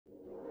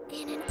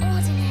In an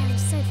ordinary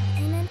sofa,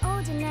 in an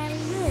ordinary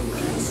room,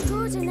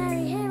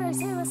 extraordinary heroes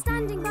who are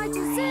standing by to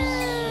zoom.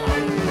 So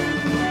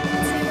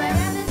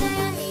wherever they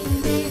are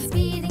leading, they are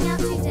speeding up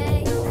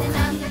today. The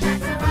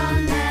Numberjacks are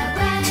on their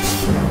way.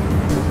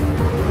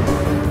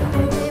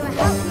 They will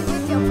help you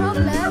with your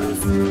problems.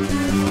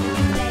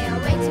 They are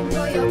waiting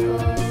for your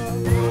call.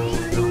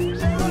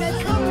 No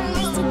problem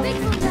is too big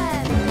for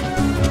them.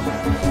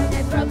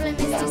 No problem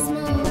is too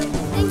small.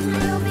 Things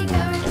may all be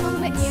going wrong,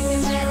 but you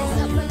know where they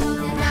stop along.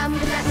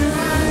 The Numberjacks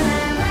are on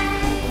their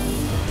way.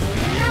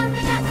 The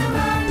Numberjacks are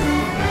on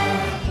their way.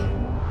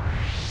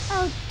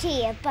 Oh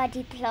dear,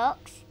 Buddy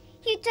Blocks.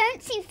 You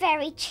don't seem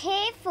very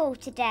cheerful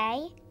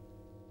today.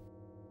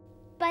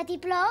 Buddy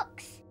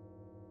Blocks?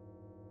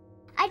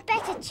 I'd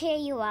better cheer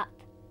you up.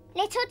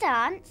 Little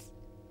dance.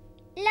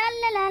 La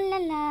la la la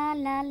la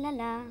la la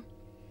la.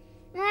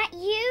 That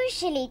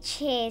usually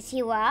cheers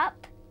you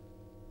up.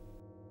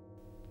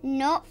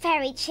 Not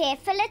very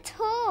cheerful at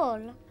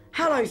all.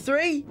 Hello,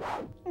 3.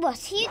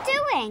 What are you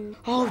doing?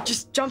 Oh,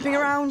 just jumping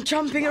around,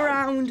 jumping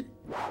around.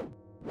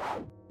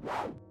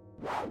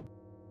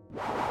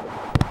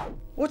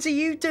 What are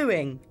you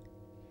doing?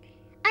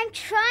 I'm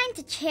trying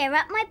to cheer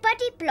up my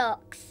Buddy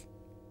Blocks.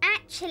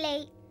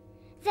 Actually,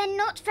 they're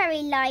not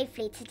very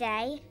lively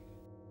today.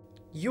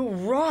 You're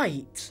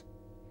right.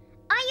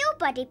 Are your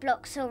Buddy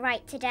Blocks all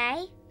right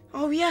today?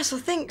 Oh, yes, I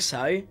think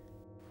so.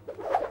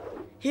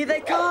 Here they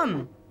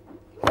come.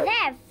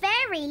 They're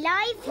very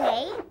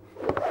lively.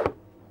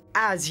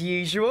 As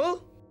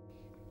usual.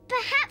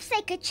 Perhaps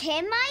they could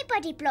cheer my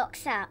Buddy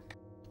Blocks up.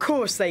 Of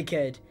course they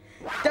could.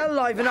 They'll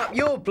liven up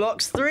your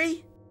blocks,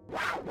 3.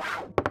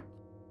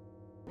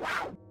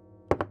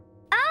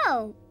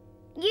 Oh,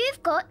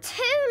 you've got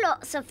 2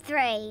 lots of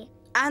 3.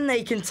 And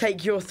they can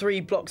take your 3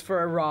 blocks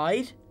for a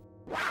ride.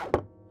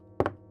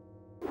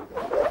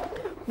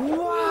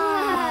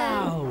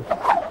 Wow! Wow!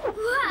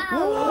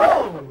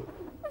 Whoa!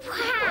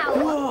 Wow!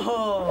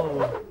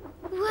 Whoa!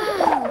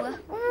 Whoa!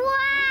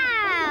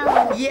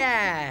 Wow!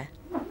 Yeah!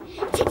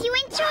 Did you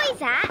enjoy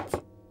that?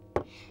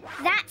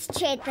 That's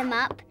cheered them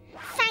up.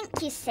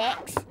 Thank you,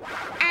 6.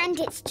 And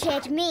it's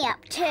cheered me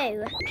up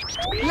too.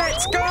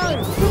 Let's go!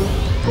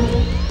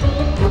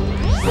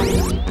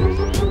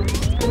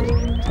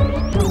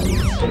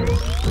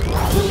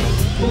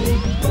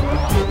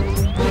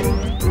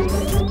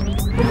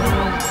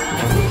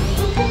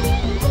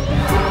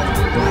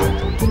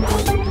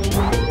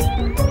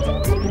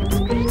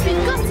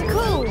 We've got a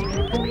call.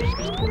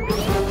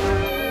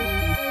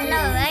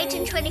 Hello,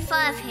 Agent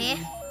 25 here.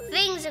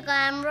 Things are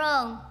going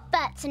wrong.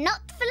 But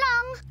not for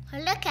long.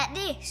 Well, look at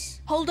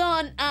this. Hold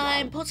on,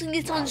 I'm putting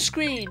it on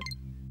screen.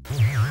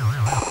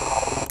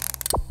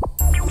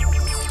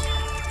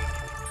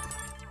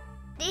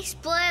 This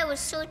boy was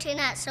sorting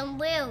out some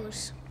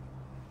wheels.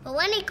 But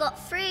when he got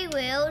 3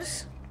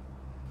 wheels,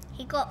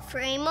 he got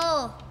 3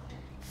 more.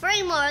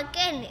 3 more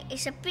again.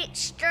 It's a bit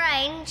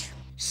strange.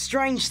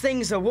 Strange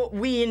things are what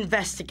we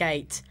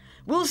investigate.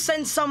 We'll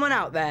send someone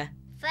out there.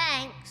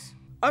 Thanks.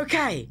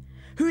 Okay,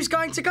 who's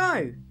going to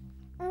go?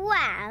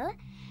 Well,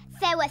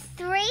 there were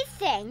 3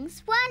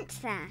 things,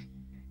 weren't there?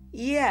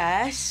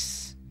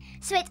 Yes.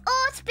 So it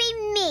ought to be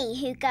me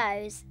who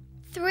goes.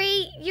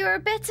 3, you're a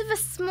bit of a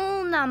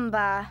small number.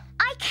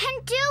 I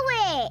can do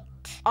it.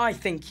 I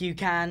think you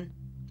can,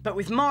 but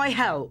with my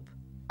help.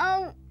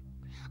 Oh,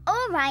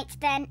 all right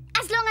then,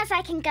 as long as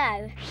I can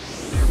go.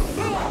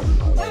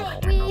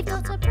 We've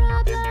got a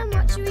problem,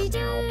 what should we do?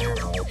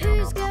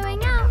 Who's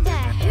going out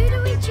there? Who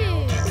do we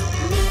choose?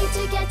 Need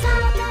to get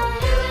out there,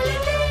 who will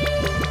it be?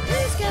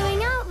 Who's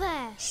going out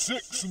there?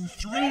 6 and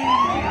 3.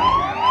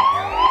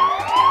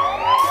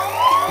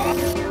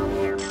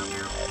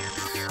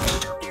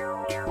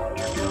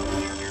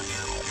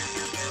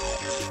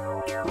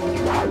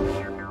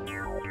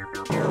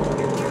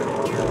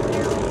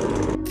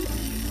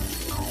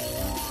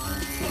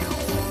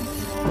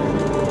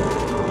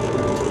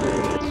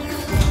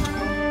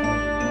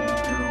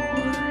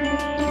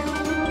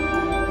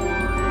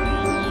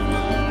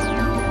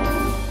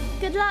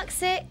 Good luck,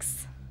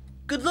 6.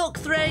 Good luck,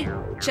 3.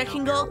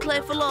 Checking all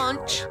clear for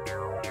launch.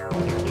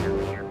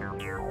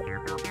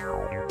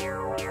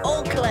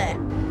 All clear.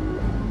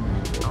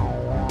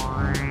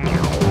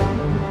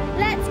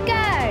 Let's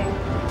go.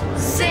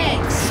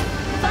 6,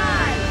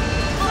 5,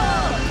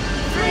 4,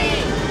 3,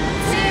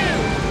 2,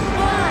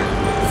 1,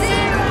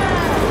 0.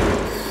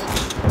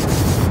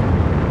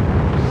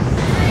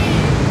 3,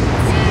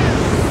 2,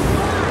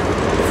 1,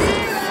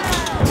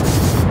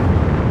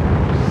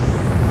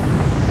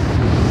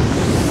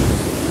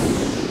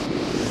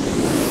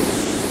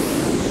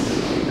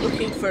 0.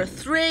 Looking for a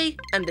 3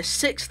 and a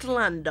 6 to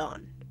land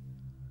on.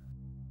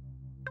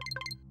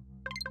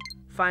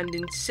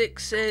 Finding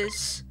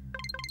 6s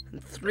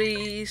and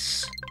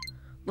 3s.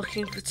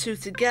 Looking for 2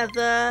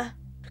 together.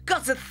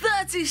 Got a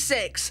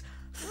 36!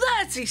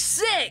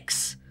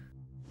 36!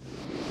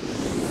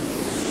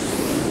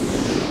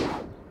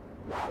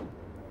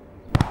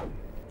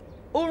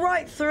 All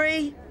right,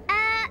 3.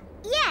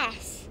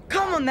 Yes.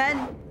 Come on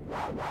then.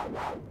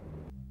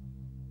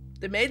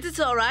 They made it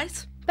all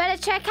right. Better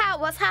check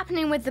out what's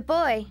happening with the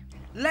boy.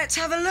 Let's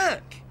have a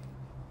look.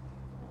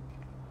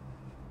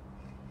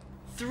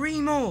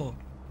 3 more.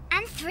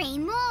 And 3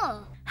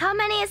 more. How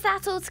many is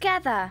that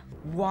altogether?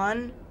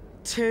 1,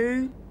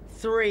 2,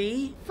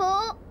 3,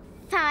 4,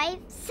 5,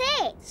 6.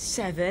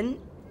 7,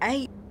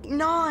 8,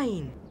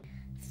 9.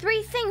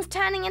 3 things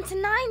turning into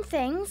 9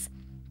 things?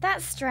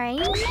 That's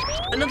strange.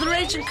 Another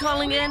agent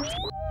calling in.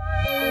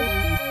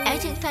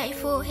 Agent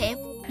 34 here.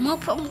 More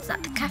problems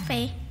at the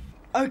cafe.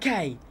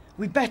 Okay,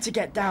 we better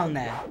get down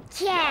there.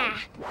 Yeah.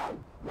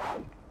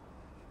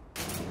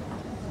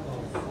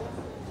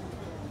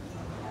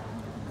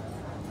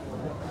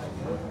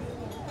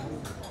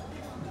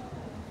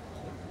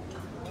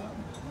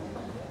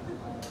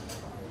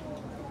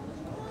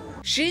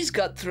 She's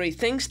got 3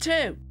 things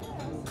too.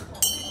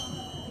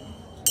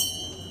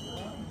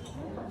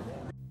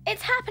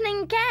 It's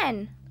happening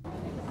again.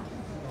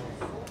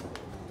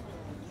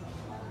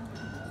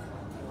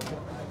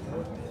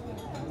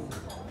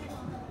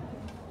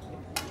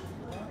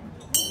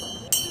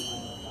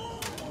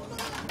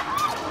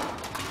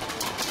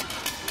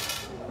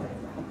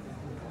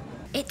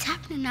 It's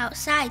happening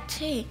outside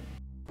too.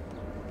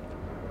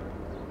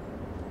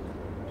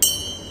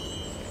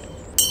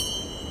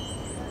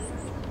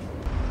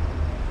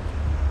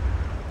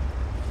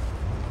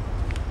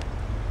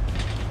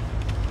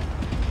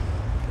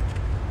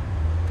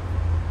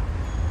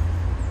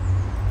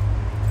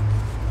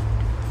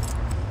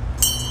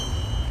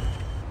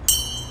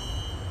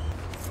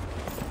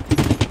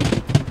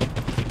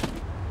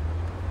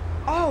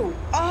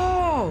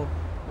 Oh!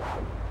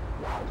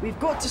 We've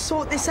got to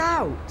sort this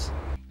out.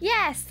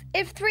 Yes,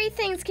 if 3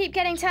 things keep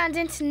getting turned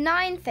into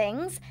 9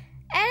 things,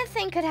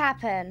 anything could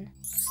happen.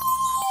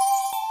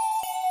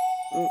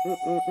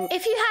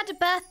 If you had a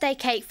birthday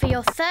cake for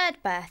your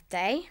 3rd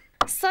birthday,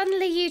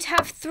 suddenly you'd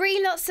have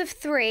 3 lots of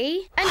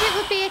 3, and it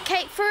would be a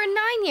cake for a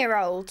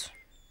 9-year-old.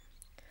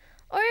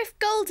 Or if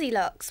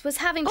Goldilocks was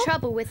having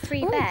trouble with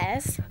 3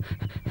 bears,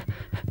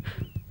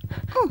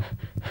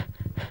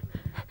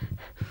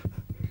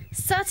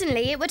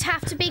 suddenly it would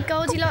have to be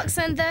Goldilocks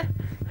and the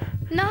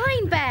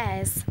 9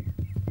 bears.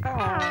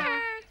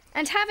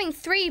 And having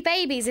 3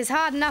 babies is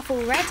hard enough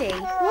already.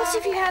 What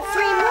if you had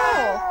 3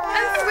 more?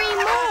 And 3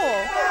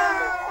 more?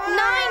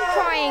 9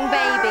 crying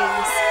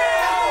babies.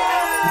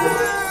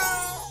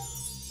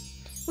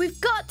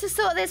 We've got to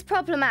sort this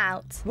problem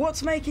out.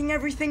 What's making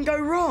everything go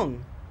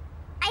wrong?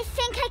 I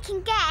think I can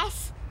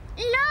guess.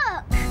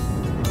 Look!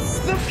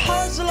 The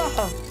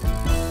puzzler!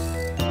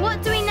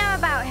 What do we know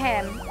about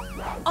him?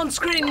 On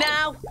screen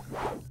now.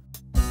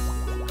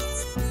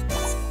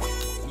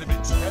 Let me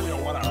tell you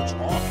what I'm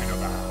talking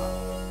about.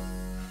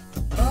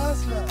 The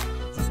puzzler,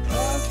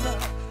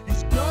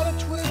 he's got a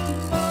twisted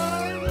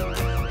mind.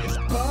 His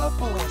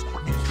bubbles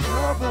in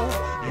trouble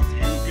if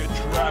you get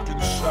trapped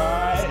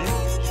inside. You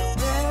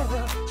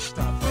better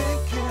stop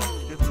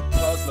thinking if the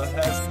puzzler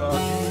has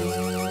caught you.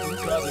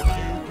 Because if you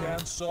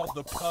can't sort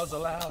the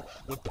puzzle out,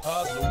 the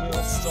puzzler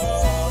will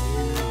sort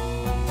you.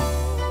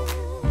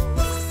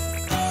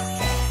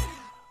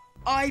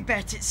 I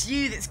bet it's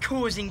you that's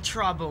causing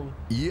trouble.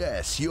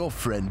 Yes, your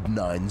friend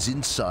Nine's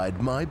inside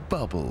my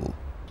bubble.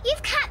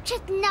 You've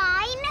captured 9?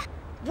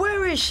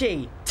 Where is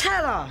she?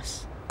 Tell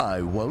us.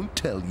 I won't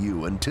tell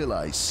you until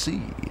I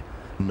see.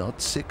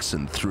 Not 6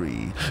 and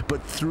 3,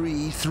 but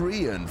 3,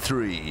 3 and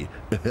 3.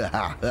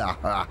 Well,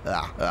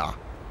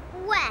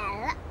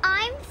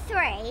 I'm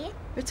 3.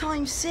 But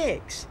I'm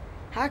 6.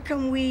 How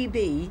can we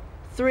be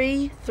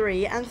 3,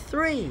 3 and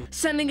 3?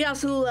 Sending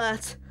out an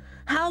alert.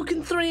 How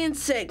can 3 and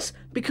 6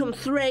 become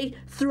 3,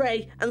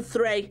 3 and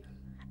 3?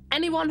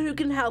 Anyone who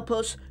can help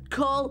us,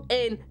 call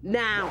in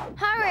now.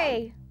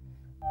 Hurry!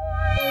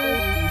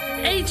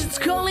 Agents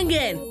calling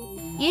in.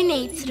 You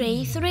need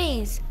 3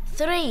 threes.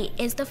 3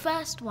 is the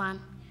first one.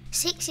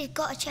 6 has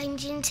got to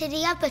change into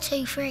the other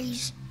 2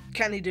 threes.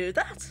 Can he do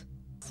that?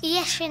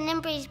 Yes,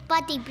 remember his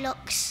buddy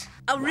blocks.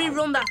 I'll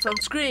rerun that on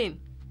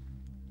screen.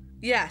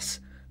 Yes,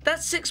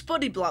 that's 6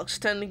 buddy blocks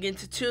turning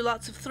into 2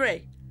 lots of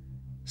 3.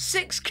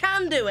 6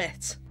 can do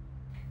it.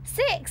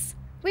 6,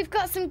 we've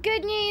got some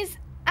good news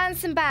and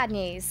some bad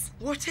news.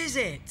 What is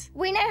it?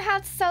 We know how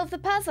to solve the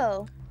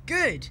puzzle.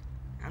 Good.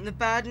 And the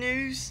bad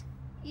news?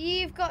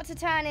 You've got to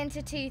turn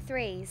into 2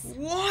 threes.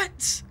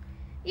 What?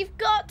 You've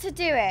got to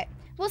do it.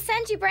 We'll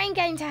send you Brain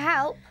Game to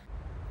help.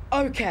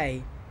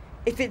 Okay.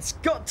 If it's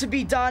got to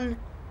be done,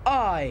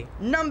 I,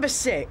 number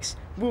 6,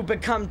 will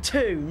become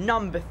 2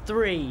 number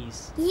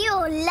 3s.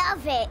 You'll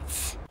love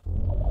it.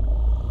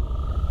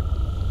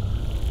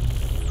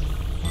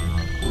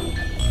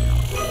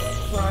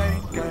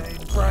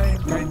 Brain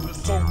game to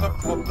solve the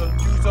problem.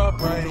 Use our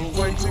brain.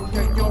 The way to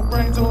get your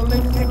brains all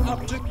linking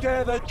up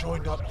together.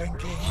 Join up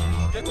thinking.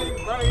 Getting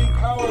brain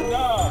power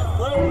now.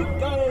 Brain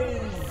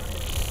game.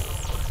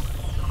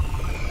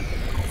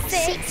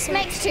 6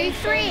 makes 2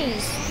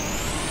 threes.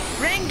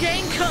 Brain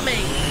Game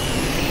coming.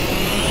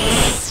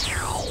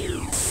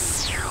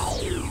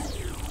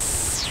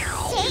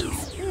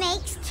 6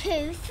 makes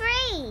 2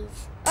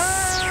 threes.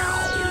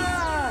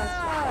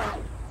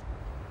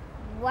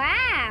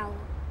 Wow.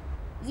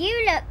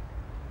 You look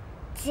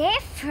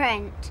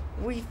different.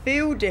 We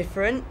feel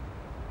different.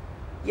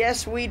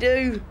 Yes, we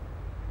do.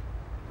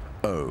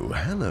 Oh,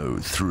 hello,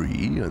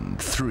 3 and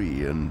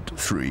 3 and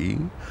 3.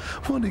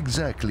 What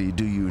exactly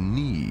do you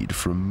need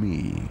from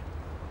me?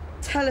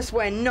 Tell us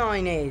where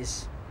 9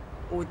 is,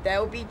 or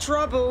there'll be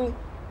trouble.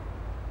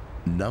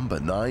 Number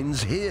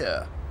 9's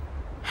here.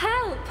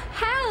 Help!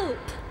 Help!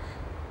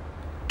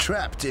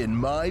 Trapped in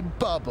my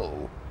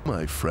bubble.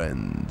 My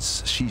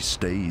friends, she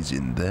stays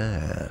in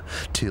there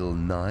till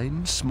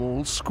 9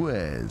 small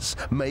squares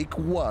make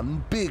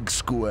 1 big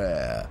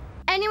square.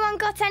 Anyone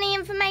got any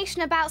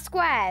information about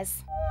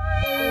squares?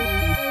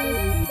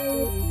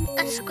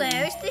 A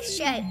square is this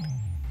shape.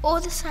 All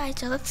the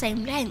sides are the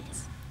same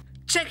length.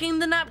 Checking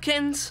the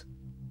napkins.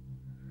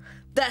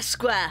 They're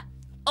square.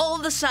 All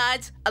the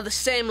sides are the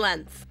same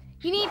length.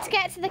 You need to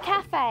get to the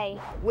cafe.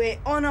 We're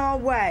on our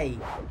way.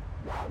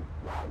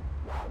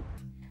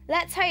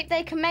 Let's hope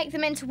they can make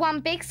them into 1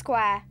 big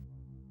square.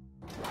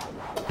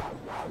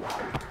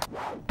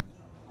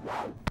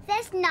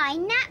 There's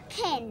 9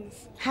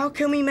 napkins. How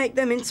can we make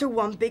them into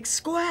 1 big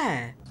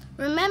square?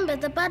 Remember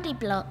the buddy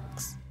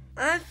blocks.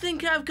 I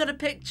think I've got a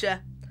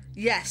picture.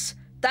 Yes,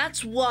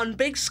 that's 1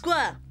 big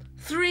square.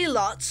 3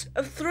 lots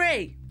of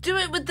 3. Do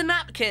it with the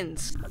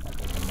napkins.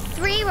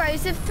 3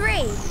 rows of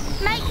 3.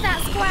 Make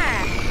that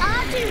square.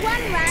 I'll do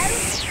 1 row.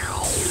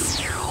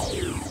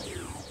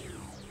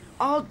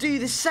 I'll do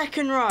the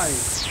second row.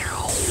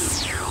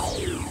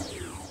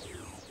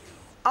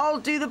 I'll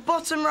do the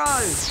bottom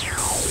row.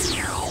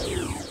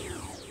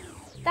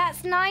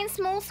 That's 9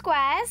 small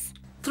squares.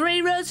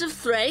 3 rows of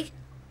 3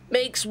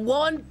 makes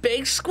 1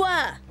 big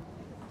square.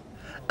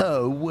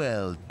 Oh,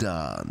 well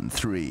done,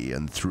 3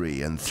 and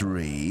 3 and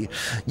 3.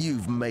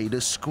 You've made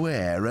a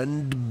square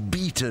and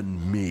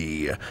beaten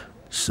me.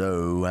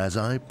 So, as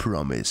I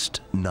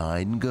promised,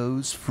 9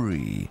 goes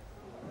free.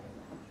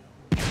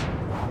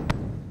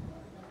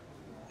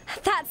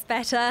 That's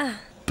better.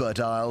 But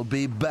I'll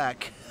be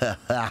back.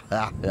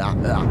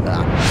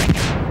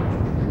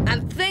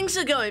 And things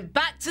are going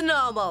back to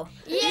normal.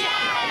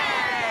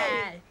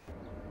 Yeah!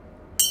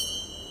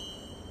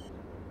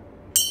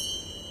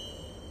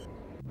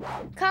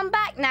 Come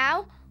back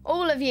now,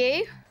 all of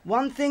you.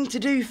 1 thing to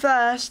do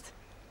first.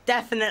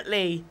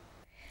 Definitely.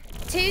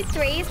 2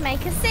 3s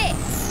make a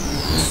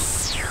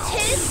 6. 2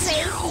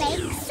 3s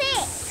make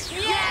 6.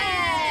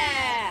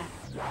 Yeah!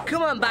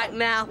 Come on back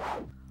now.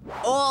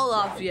 All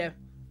of you.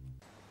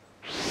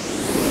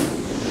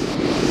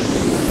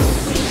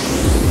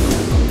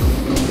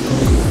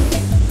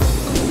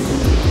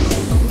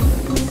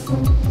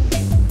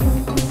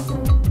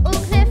 All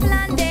clear for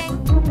landing.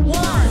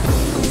 1,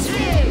 2,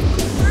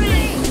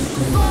 3,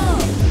 4,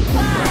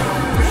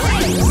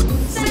 5, 6,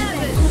 7,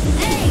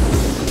 8,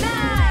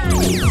 9.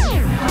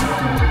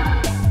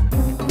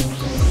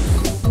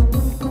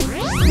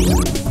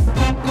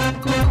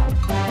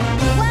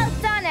 Well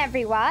done,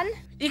 everyone.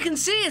 You can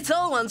see it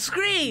all on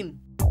screen.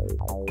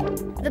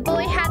 The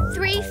boy had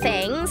 3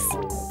 things,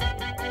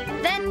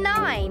 then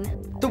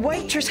 9. The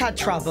waitress had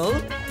trouble.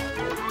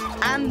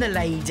 And the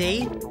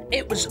lady.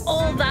 It was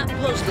all that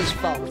puzzler's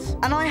fault.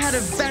 And I had a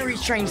very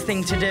strange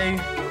thing to do.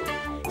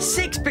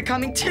 6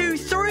 becoming 2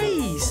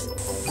 3s.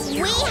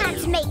 We had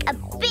to make a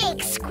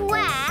big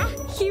square.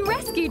 You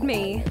rescued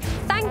me.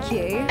 Thank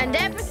you. And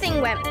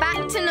everything went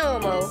back to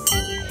normal.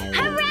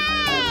 Hooray!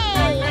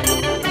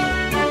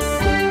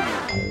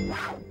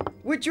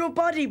 Would your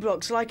buddy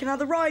blocks like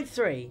another ride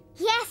 3?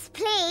 Yes,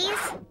 please.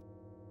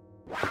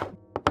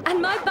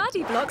 And my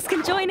buddy blocks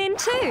can join in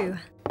too.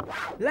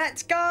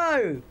 Let's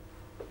go!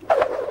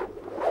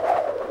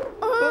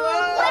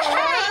 Whoa!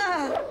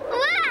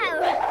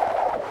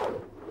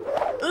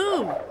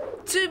 Ooh,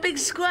 2 big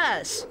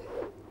squares.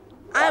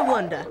 I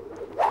wonder,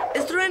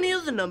 is there any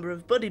other number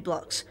of buddy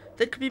blocks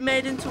that could be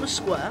made into a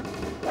square?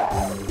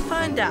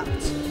 Find out.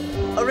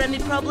 Or any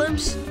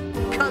problems?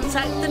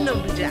 Contact the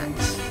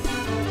Numberjacks.